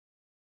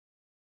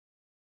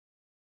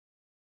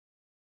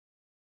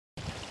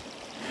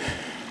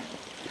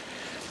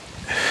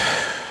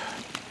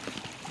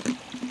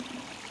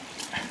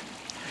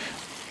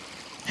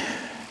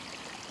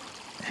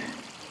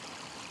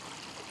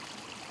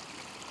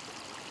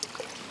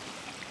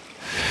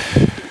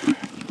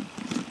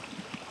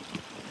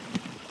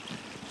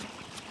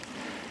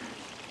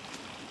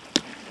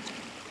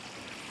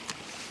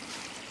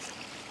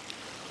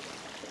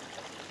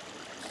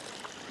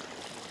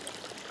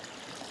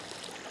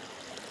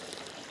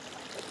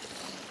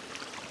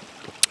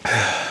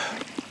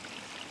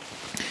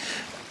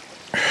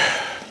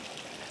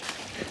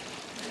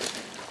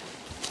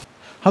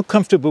How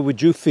comfortable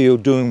would you feel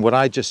doing what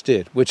I just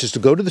did, which is to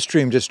go to the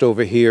stream just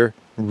over here,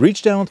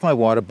 reach down with my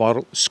water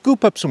bottle,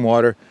 scoop up some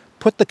water,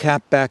 put the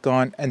cap back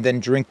on, and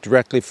then drink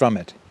directly from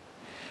it?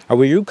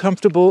 Are you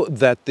comfortable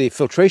that the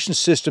filtration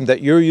system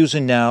that you're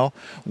using now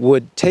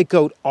would take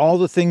out all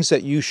the things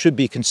that you should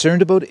be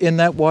concerned about in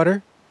that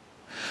water?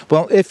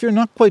 Well, if you're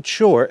not quite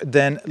sure,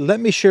 then let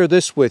me share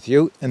this with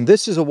you, and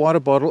this is a water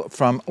bottle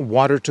from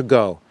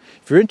Water-To-Go.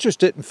 If you're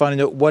interested in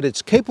finding out what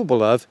it's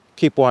capable of,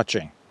 keep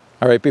watching.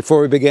 All right, before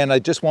we begin, I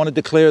just want to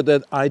declare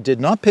that I did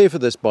not pay for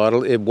this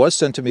bottle. It was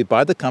sent to me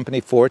by the company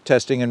for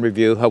testing and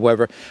review.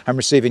 However, I'm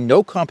receiving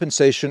no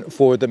compensation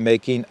for the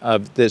making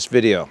of this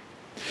video.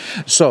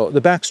 So,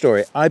 the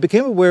backstory. I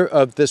became aware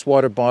of this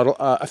water bottle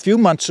a few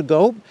months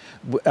ago.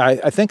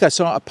 I think I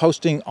saw a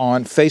posting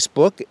on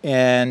Facebook,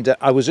 and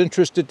I was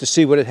interested to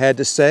see what it had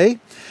to say.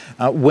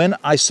 When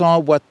I saw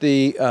what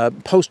the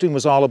posting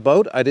was all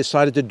about, I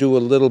decided to do a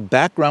little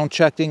background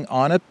checking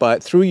on it,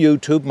 but through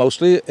YouTube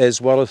mostly,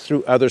 as well as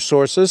through other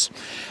sources.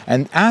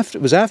 And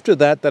it was after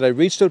that that I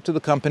reached out to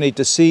the company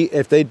to see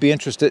if they'd be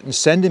interested in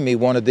sending me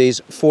one of these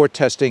for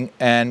testing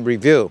and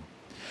review.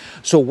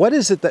 So what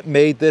is it that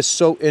made this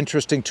so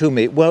interesting to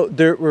me? Well,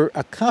 there were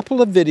a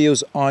couple of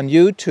videos on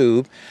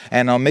YouTube,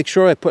 and I'll make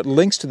sure I put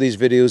links to these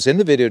videos in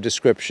the video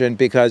description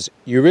because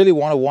you really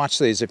want to watch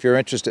these if you're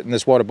interested in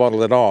this water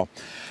bottle at all.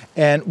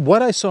 And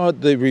what I saw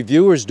the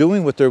reviewers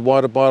doing with their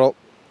water bottle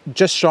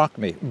just shocked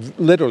me.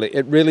 Literally,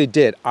 it really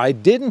did. I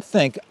didn't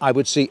think I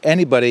would see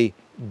anybody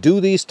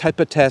do these type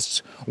of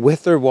tests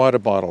with their water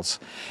bottles.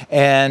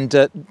 And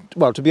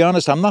well, to be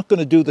honest, I'm not going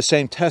to do the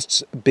same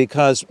tests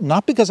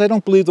not because I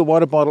don't believe the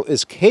water bottle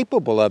is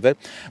capable of it,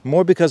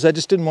 more because I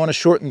just didn't want to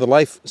shorten the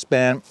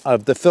lifespan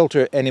of the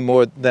filter any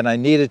more than I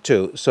needed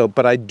to.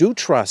 But I do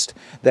trust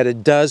that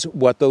it does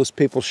what those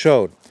people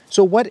showed.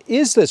 So what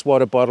is this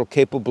water bottle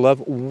capable of?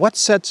 What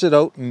sets it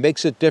out and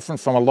makes it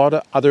different from a lot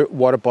of other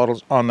water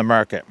bottles on the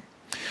market?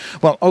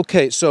 Well,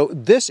 okay, so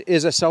this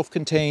is a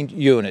self-contained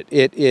unit.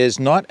 It is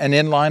not an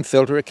inline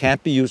filter. It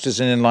can't be used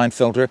as an inline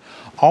filter.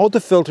 All the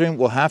filtering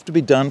will have to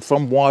be done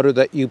from water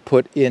that you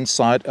put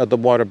inside of the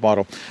water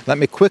bottle. Let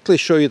me quickly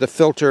show you the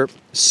filter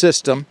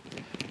system,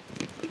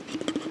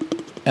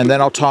 and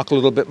then I'll talk a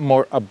little bit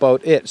more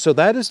about it. So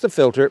that is the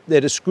filter.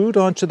 It is screwed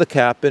onto the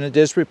cap, and it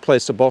is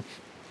replaceable.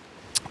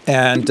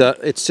 And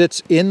it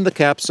sits in the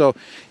cap, so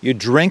you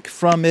drink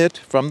from it,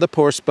 from the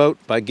pour spout,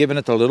 by giving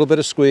it a little bit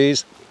of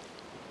squeeze.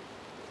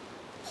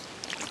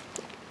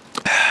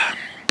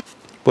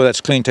 Well,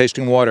 that's clean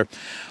tasting water.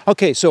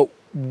 Okay, so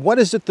what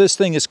is it this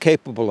thing is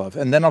capable of?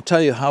 And then I'll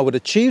tell you how it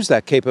achieves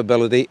that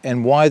capability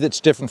and why that's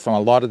different from a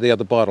lot of the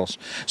other bottles.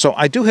 So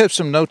I do have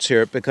some notes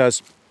here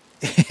because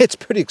it's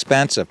pretty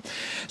expansive.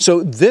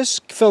 So this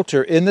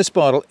filter in this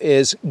bottle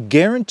is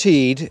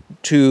guaranteed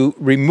to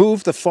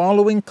remove the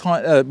following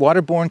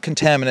waterborne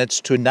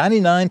contaminants to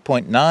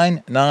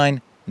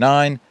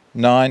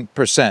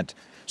 99.9999%.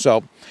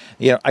 So,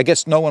 you know, I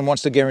guess no one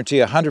wants to guarantee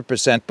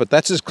 100%, but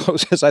that's as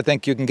close as I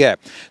think you can get.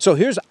 So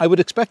I would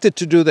expect it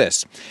to do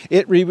this.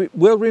 It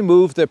will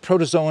remove the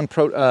protozoan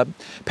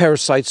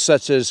parasites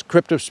such as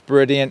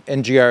Cryptosporidium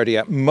and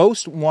Giardia.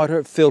 Most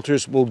water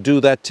filters will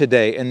do that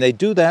today, and they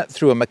do that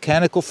through a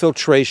mechanical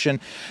filtration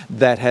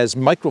that has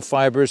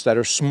microfibers that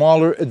are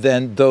smaller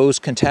than those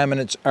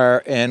contaminants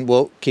are and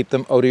will keep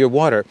them out of your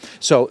water.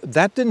 So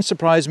that didn't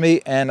surprise me,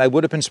 and I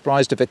would have been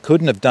surprised if it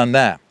couldn't have done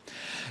that.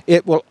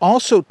 It will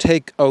also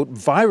take out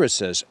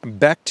viruses,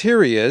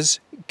 bacteria,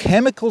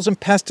 chemicals and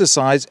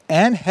pesticides,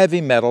 and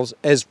heavy metals,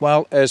 as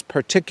well as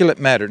particulate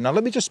matter. Now,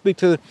 let me just speak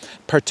to the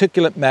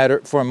particulate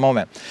matter for a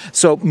moment.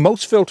 So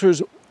most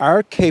filters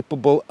are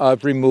capable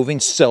of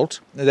removing silt.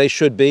 They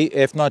should be,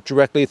 if not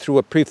directly through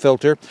a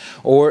pre-filter,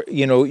 or,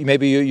 you know,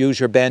 maybe you use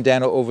your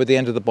bandana over the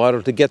end of the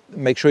bottle to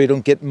make sure you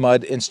don't get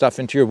mud and stuff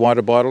into your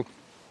water bottle.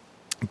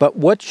 But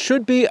what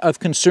should be of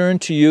concern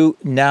to you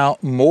now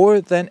more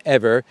than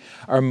ever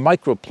are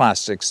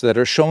microplastics that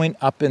are showing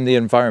up in the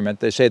environment.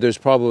 They say there's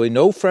probably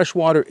no fresh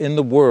water in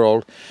the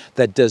world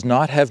that does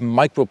not have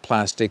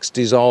microplastics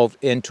dissolved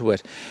into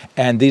it.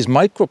 And these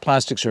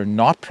microplastics are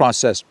not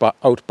processed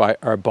out by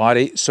our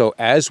body. So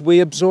as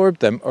we absorb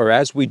them, or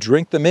as we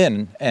drink them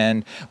in,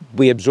 and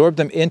we absorb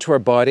them into our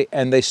body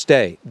and they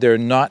stay, they're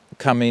not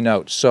coming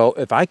out. So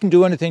if I can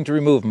do anything to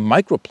remove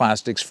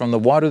microplastics from the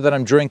water that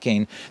I'm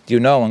drinking, you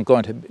know I'm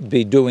going to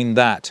be doing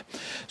that.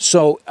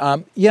 So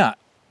yeah,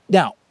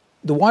 now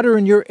the water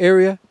in your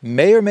area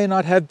may or may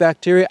not have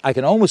bacteria. I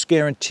can almost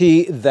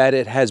guarantee that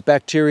it has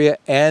bacteria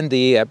and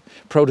the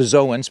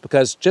protozoans,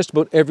 because just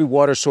about every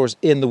water source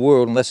in the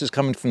world, unless it's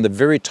coming from the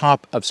very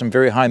top of some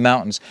very high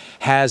mountains,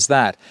 has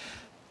that.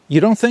 You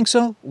don't think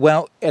so?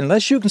 Well,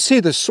 unless you can see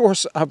the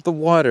source of the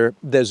water,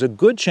 there's a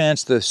good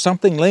chance there's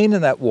something laying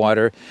in that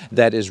water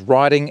that is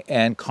rotting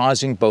and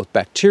causing both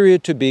bacteria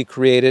to be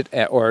created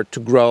or to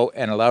grow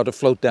and allowed to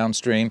float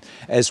downstream,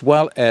 as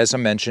well as I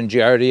mentioned,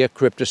 Giardia,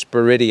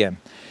 Cryptosporidium.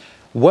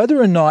 Whether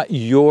or not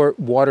your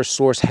water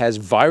source has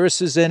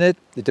viruses in it,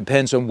 it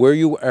depends on where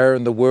you are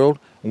in the world.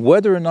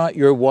 whether or not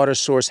your water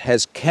source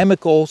has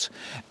chemicals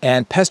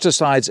and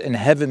pesticides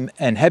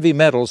and heavy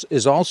metals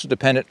is also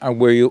dependent on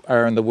where you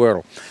are in the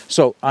world.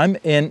 So I'm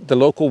in the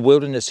local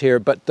wilderness here,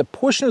 but the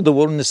portion of the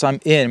wilderness I'm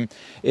in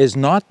is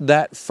not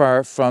that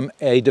far from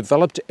a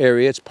developed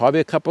area. It's probably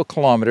a couple of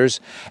kilometers,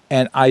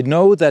 and I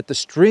know that the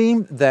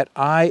stream that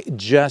I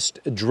just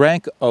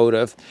drank out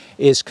of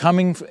is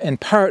coming in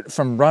part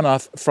from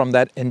runoff from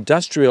that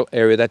industrial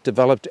area, that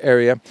developed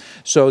area.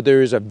 So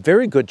there is a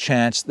very good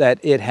chance that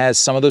it has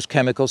some of those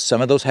chemicals,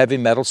 some of those heavy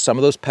metals, some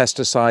of those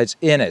pesticides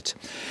in it.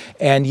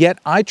 And yet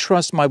I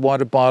trust my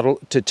water bottle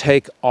to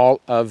take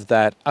all of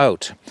that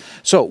out.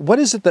 So what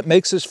is it that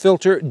makes this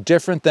filter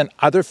different than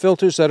other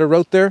filters that are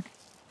out there?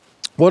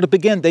 Well, to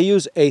begin, they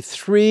use a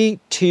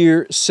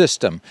 3-tier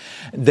system.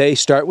 They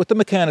start with the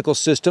mechanical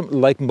system,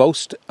 like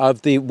most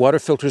of the water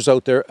filters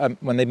out there.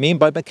 When they mean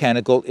by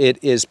mechanical, it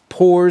is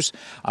pores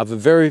of a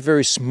very,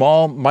 very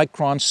small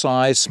micron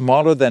size,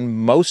 smaller than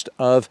most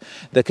of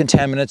the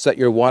contaminants that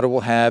your water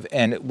will have,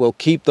 and it will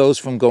keep those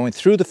from going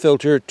through the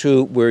filter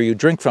to where you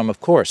drink from,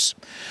 of course.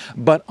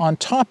 But on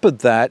top of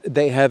that,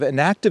 they have an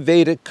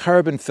activated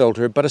carbon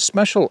filter, but a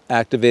special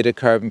activated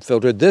carbon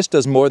filter. This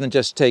does more than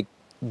just take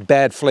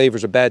bad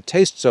flavors or bad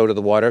tastes out of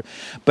the water,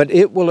 but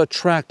it will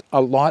attract a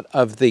lot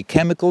of the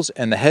chemicals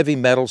and the heavy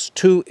metals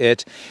to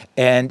it,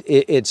 and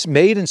it's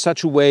made in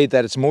such a way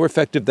that it's more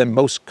effective than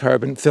most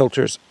carbon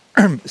filters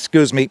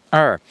excuse me,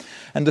 are.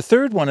 And the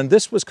third one, and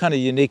this was kind of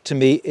unique to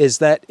me, is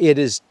that it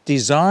is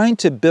designed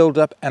to build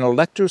up an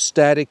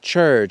electrostatic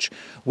charge,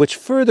 which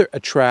further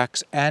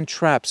attracts and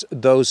traps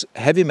those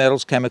heavy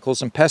metals,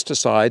 chemicals, and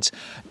pesticides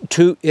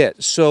to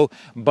it. So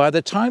by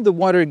the time the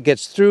water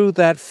gets through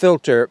that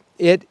filter,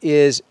 it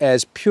is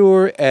as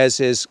pure as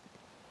is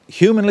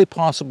humanly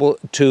possible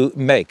to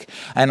make.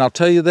 And I'll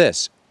tell you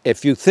this,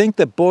 if you think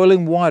that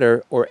boiling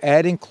water or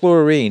adding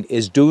chlorine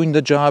is doing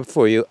the job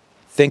for you,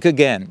 think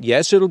again.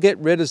 Yes, it'll get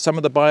rid of some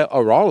of the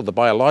all of the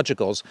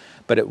biologicals,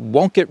 but it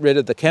won't get rid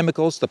of the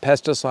chemicals, the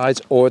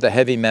pesticides, or the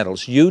heavy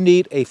metals. You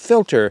need a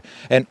filter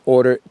in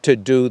order to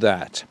do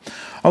that.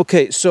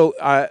 Okay, so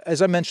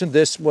as I mentioned,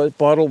 this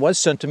bottle was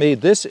sent to me.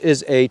 This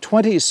is a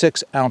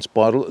 26-ounce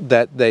bottle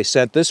that they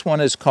sent. This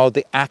one is called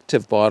the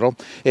Active bottle.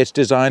 It's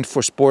designed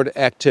for sport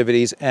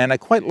activities, and I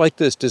quite like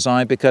this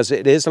design because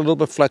it is a little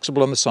bit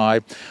flexible on the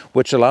side,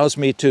 which allows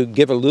me to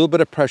give a little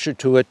bit of pressure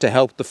to it to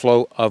help the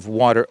flow of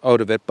water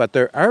out of it. But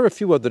there are a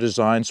few other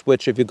designs,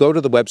 which if you go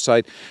to the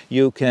website,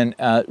 you can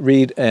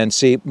read and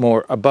see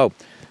more about.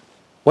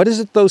 What is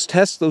it those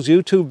tests, those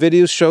YouTube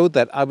videos showed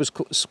that I was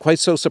quite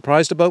so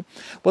surprised about?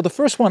 Well, the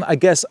first one, I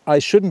guess I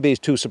shouldn't be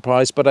too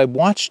surprised, but I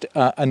watched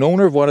an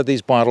owner of one of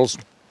these bottles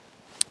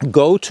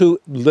go to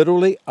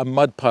literally a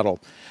mud puddle.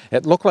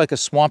 It looked like a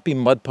swampy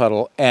mud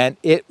puddle, and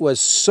it was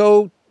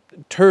so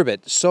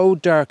turbid, so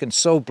dark and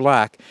so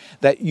black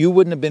that you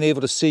wouldn't have been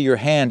able to see your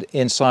hand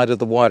inside of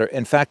the water.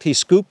 In fact, he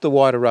scooped the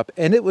water up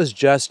and it was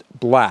just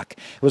black.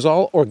 It was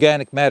all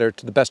organic matter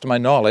to the best of my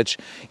knowledge,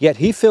 yet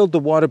he filled the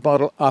water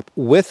bottle up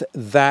with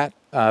that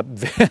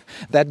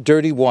that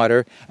dirty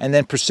water and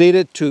then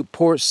proceeded to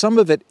pour some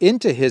of it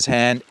into his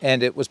hand,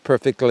 and it was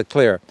perfectly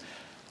clear.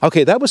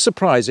 Okay, that was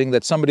surprising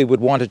that somebody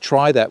would want to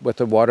try that with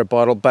a water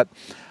bottle, but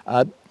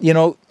you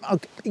know,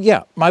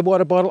 yeah, my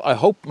water bottle, I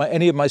hope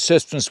any of my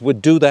systems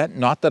would do that.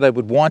 Not that I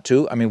would want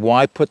to. I mean,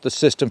 why put the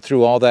system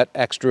through all that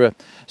extra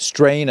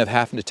strain of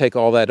having to take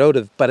all that out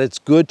of, but it's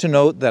good to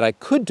know that I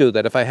could do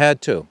that if I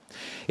had to.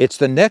 It's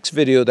the next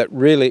video that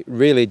really,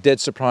 really did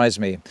surprise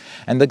me.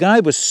 And the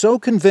guy was so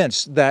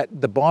convinced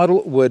that the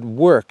bottle would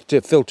work to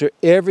filter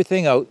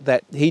everything out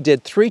that he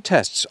did 3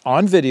 tests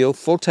on video,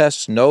 full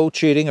tests, no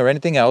cheating or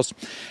anything else.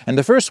 And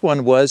the first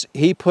one was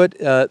he put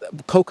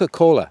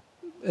Coca-Cola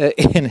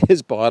in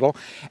his bottle,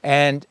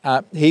 and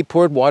he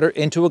poured water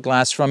into a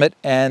glass from it,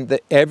 and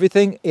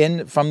everything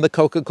in from the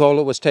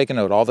Coca-Cola was taken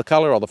out. All the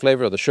color, all the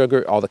flavor, all the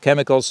sugar, all the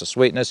chemicals, the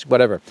sweetness,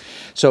 whatever.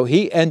 So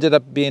he ended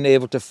up being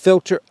able to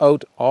filter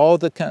out all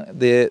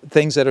the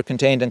things that are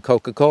contained in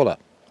Coca-Cola.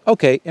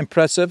 Okay,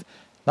 impressive.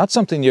 Not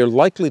something you're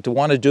likely to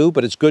want to do,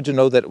 but it's good to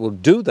know that it will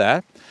do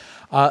that.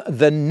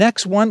 The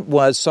next one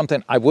was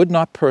something I would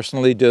not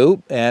personally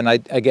do, and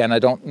again, I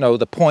don't know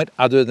the point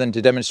other than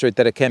to demonstrate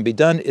that it can be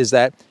done, is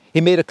that he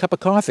made a cup of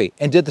coffee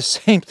and did the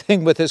same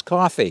thing with his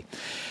coffee.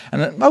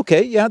 And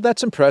okay, yeah,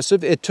 that's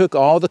impressive. It took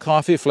all the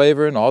coffee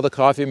flavor and all the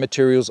coffee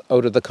materials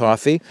out of the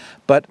coffee.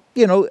 But,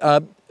 you know,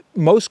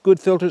 most good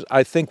filters,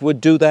 I think, would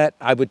do that.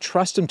 I would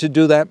trust him to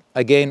do that.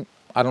 Again,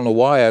 I don't know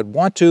why I'd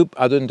want to,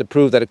 other than to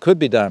prove that it could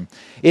be done.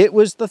 It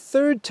was the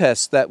third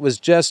test that was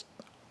just,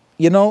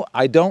 you know,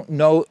 I don't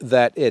know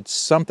that it's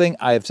something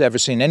I've ever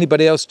seen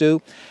anybody else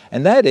do.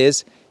 And that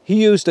is,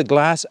 he used a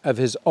glass of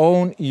his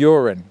own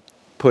urine.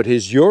 Put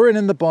his urine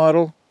in the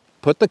bottle,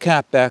 put the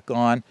cap back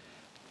on,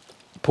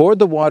 poured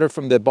the water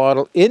from the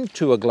bottle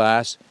into a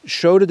glass,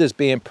 showed it as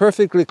being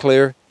perfectly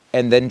clear,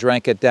 and then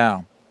drank it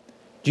down.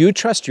 Do you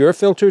trust your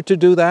filter to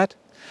do that?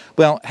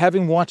 Well,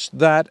 having watched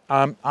that,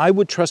 I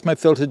would trust my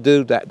filter to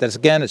do that. That's,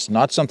 again, it's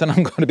not something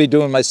I'm going to be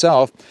doing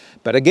myself.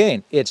 But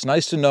again, it's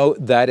nice to know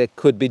that it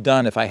could be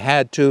done if I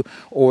had to,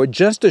 or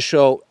just to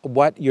show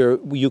what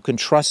you can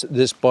trust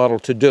this bottle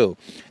to do.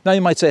 Now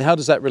you might say, how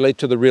does that relate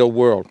to the real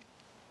world?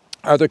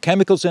 Are there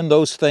chemicals in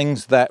those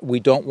things that we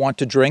don't want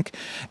to drink?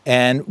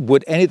 And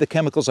would any of the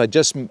chemicals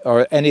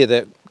or any of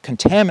the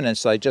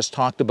contaminants I just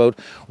talked about,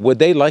 would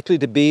they likely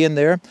to be in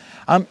there?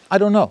 I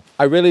don't know.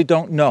 I really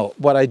don't know.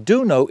 What I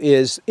do know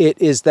is it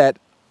is that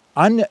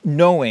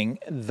unknowing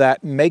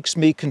that makes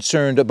me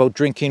concerned about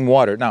drinking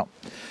water. Now,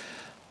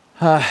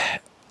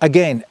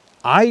 again,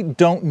 I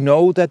don't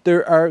know that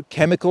there are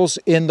chemicals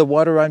in the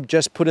water I've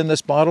just put in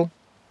this bottle,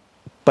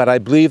 but I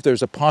believe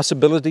there's a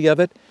possibility of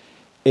it.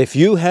 If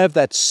you have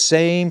that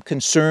same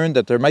concern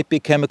that there might be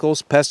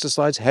chemicals,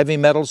 pesticides, heavy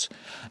metals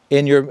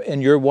in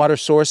your water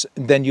source,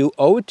 then you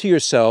owe it to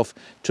yourself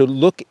to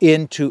look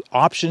into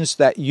options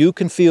that you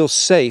can feel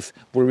safe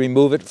will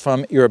remove it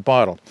from your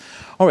bottle.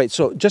 All right,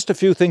 so just a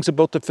few things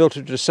about the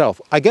filter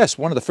itself. I guess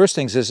one of the first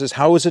things is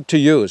how is it to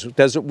use?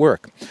 Does it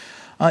work?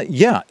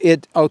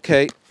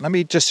 Okay, let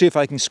me just see if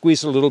I can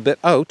squeeze a little bit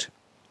out.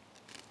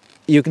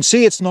 You can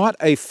see it's not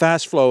a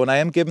fast flow, and I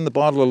am giving the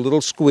bottle a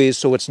little squeeze,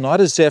 so it's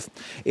not as if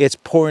it's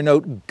pouring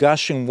out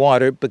gushing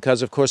water,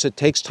 because of course it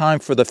takes time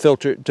for the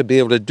filter to be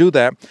able to do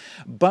that.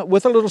 But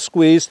with a little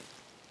squeeze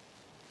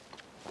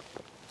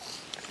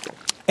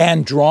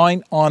and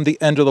drawing on the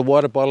end of the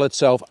water bottle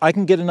itself, I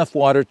can get enough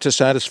water to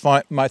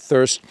satisfy my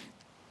thirst.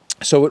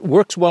 So it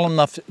works well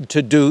enough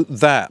to do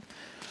that.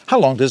 How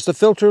long does the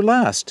filter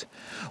last?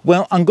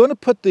 Well, I'm going to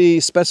put the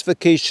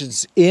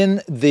specifications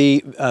in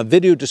the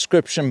video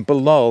description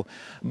below,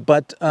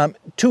 but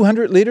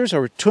 200 liters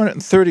or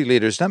 230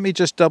 liters, let me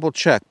just double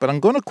check, but I'm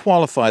going to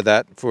qualify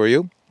that for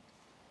you.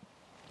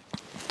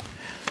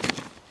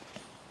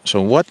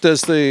 So what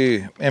does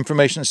the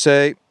information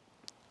say?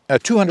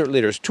 200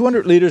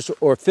 liters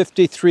or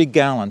 53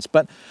 gallons.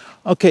 But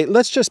okay,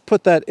 let's just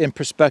put that in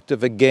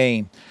perspective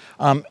again.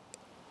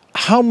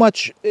 How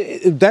much,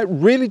 that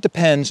really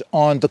depends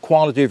on the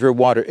quality of your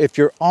water. If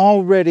your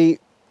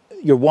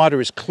water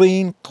is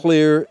clean,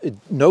 clear,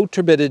 no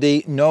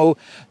turbidity, no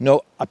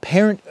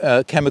apparent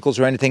chemicals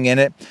or anything in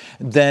it,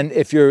 then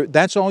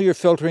that's all you're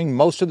filtering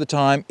most of the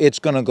time, it's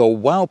going to go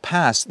well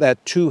past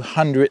that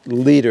 200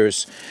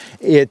 liters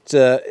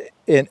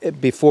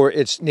before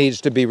it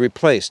needs to be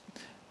replaced.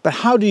 But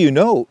how do you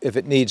know if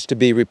it needs to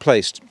be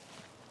replaced?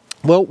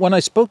 Well, when I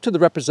spoke to the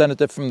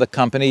representative from the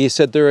company, he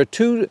said there are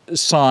two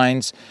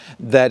signs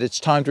that it's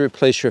time to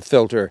replace your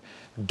filter.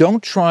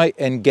 Don't try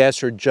and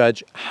guess or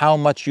judge how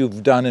much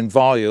you've done in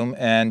volume.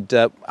 And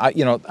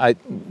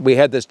we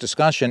had this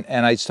discussion,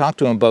 and I talked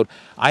to him about,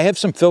 I have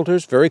some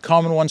filters, very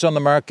common ones on the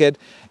market,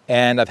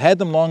 and I've had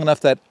them long enough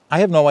that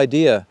I have no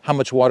idea how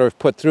much water I've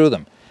put through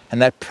them.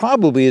 And that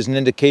probably is an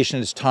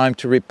indication it's time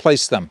to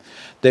replace them.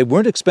 They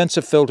weren't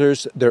expensive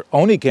filters. They're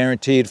only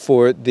guaranteed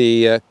for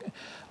the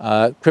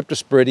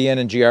Cryptosporidium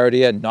and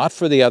Giardia, not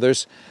for the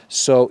others.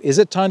 So is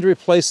it time to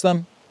replace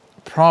them?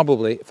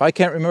 Probably. If I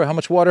can't remember how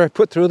much water I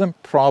put through them,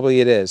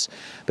 probably it is.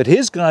 But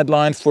his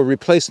guideline for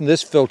replacing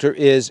this filter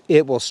is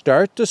it will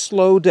start to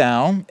slow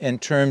down in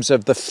terms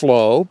of the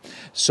flow.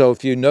 So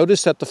if you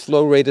notice that the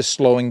flow rate is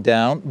slowing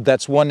down,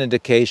 that's one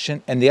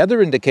indication. And the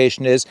other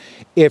indication is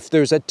if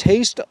there's a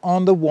taste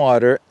on the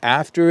water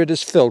after it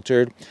is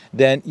filtered,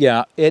 then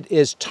yeah, it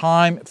is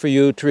time for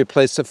you to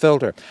replace the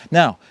filter.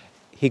 Now,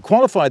 he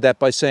qualified that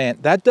by saying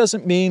that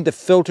doesn't mean the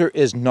filter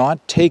is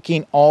not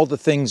taking all the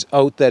things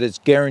out that it's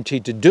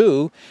guaranteed to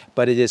do,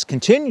 but it is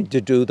continuing to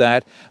do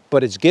that,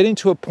 but it's getting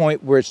to a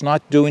point where it's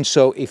not doing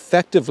so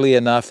effectively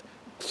enough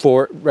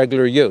for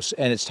regular use,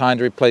 and it's time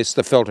to replace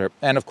the filter.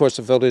 And of course,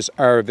 the filters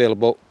are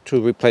available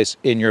to replace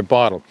in your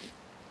bottle.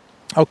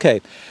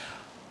 Okay.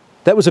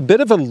 That was a bit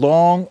of a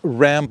long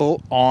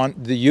ramble on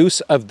the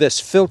use of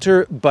this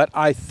filter, but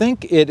I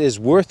think it is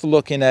worth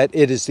looking at.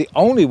 It is the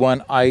only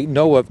one I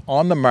know of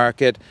on the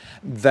market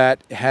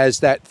that has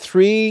that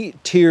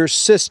three-tier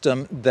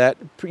system that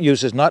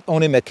uses not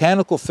only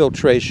mechanical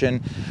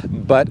filtration,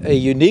 but a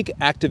unique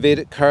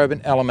activated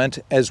carbon element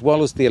as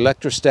well as the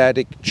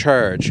electrostatic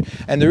charge.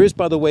 And there is,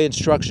 by the way,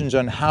 instructions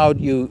on how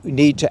you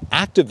need to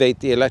activate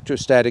the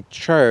electrostatic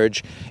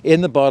charge in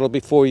the bottle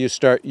before you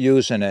start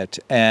using it.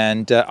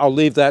 And I'll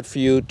leave that for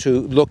you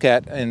to look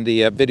at in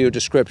the video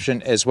description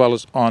as well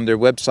as on their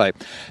website.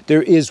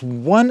 There is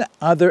one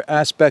other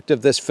aspect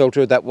of this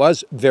filter that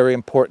was very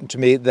important to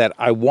me that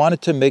I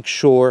wanted to make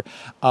sure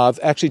of.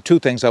 Actually, two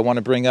things I want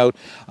to bring out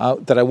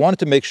that I wanted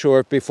to make sure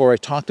of before I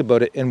talked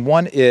about it. And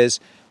one is,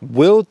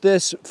 will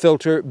this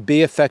filter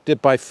be affected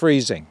by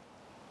freezing?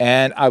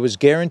 And I was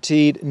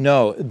guaranteed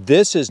no.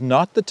 This is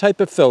not the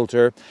type of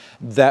filter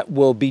that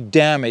will be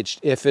damaged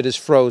if it is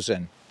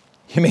frozen.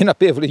 You may not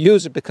be able to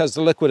use it because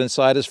the liquid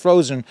inside is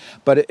frozen,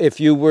 but if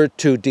you were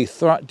to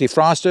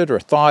defrost it or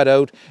thaw it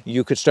out,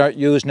 you could start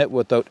using it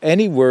without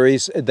any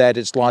worries that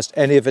it's lost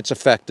any of its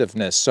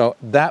effectiveness. So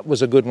that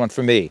was a good one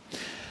for me.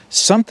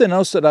 Something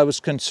else that I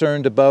was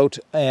concerned about,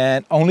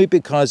 and only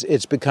because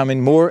it's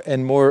becoming more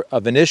and more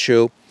of an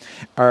issue,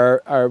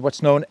 are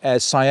what's known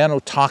as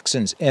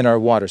cyanotoxins in our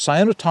water.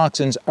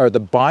 Cyanotoxins are the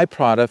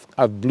byproduct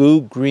of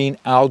blue-green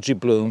algae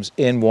blooms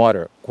in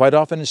water. Quite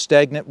often in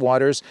stagnant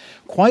waters,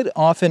 quite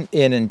often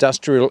in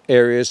industrial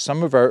areas.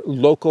 Some of our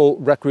local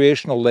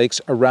recreational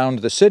lakes around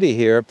the city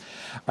here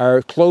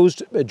are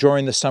closed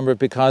during the summer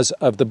because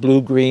of the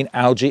blue-green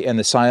algae and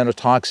the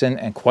cyanotoxin,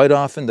 and quite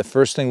often the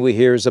first thing we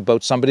hear is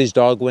about somebody's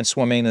dog went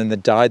swimming and they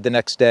died the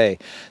next day.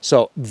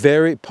 So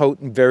very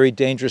potent, very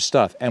dangerous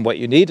stuff. And what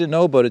you need to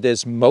know about it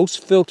is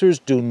most filters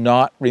do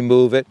not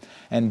remove it,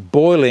 and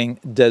boiling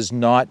does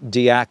not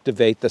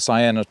deactivate the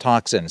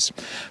cyanotoxins.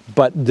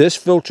 But this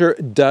filter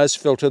does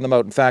filter them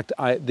out. In fact,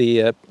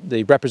 the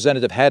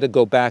representative had to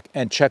go back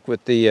and check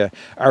with the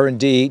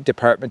R&D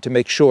department to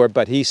make sure,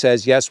 but he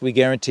says, yes, we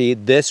guarantee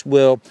this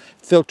will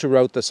filter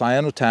out the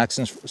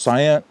cyanotoxins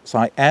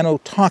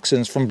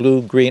from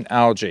blue-green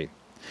algae.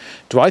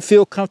 Do I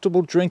feel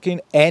comfortable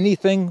drinking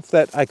anything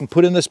that I can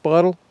put in this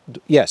bottle?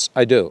 Yes,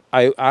 I do.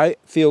 I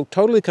feel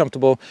totally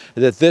comfortable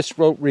that this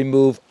will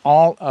remove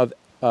all of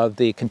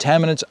the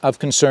contaminants of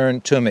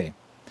concern to me.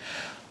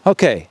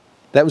 Okay,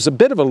 that was a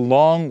bit of a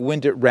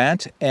long-winded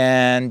rant,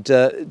 and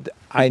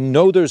I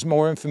know there's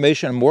more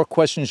information and more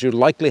questions you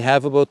likely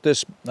have about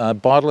this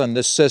bottle and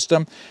this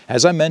system.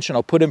 As I mentioned,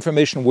 I'll put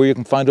information where you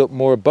can find out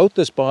more about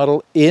this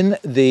bottle in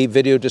the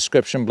video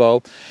description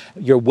below.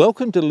 You're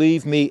welcome to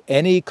leave me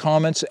any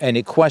comments,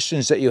 any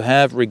questions that you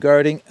have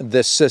regarding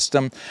this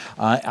system.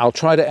 I'll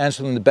try to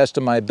answer them to the best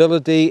of my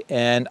ability,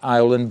 and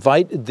I'll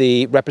invite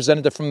the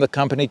representative from the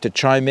company to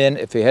chime in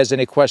if he has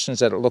any questions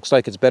that it looks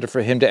like it's better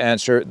for him to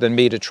answer than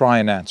me to try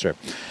and answer.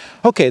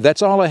 Okay,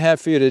 that's all I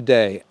have for you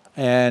today.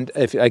 And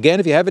if you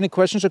have any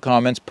questions or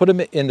comments, put them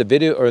in the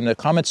video or in the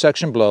comment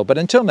section below. But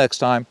until next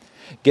time,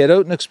 get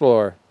out and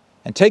explore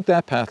and take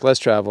that path less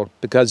traveled,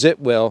 because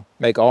it will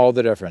make all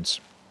the difference.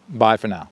 Bye for now.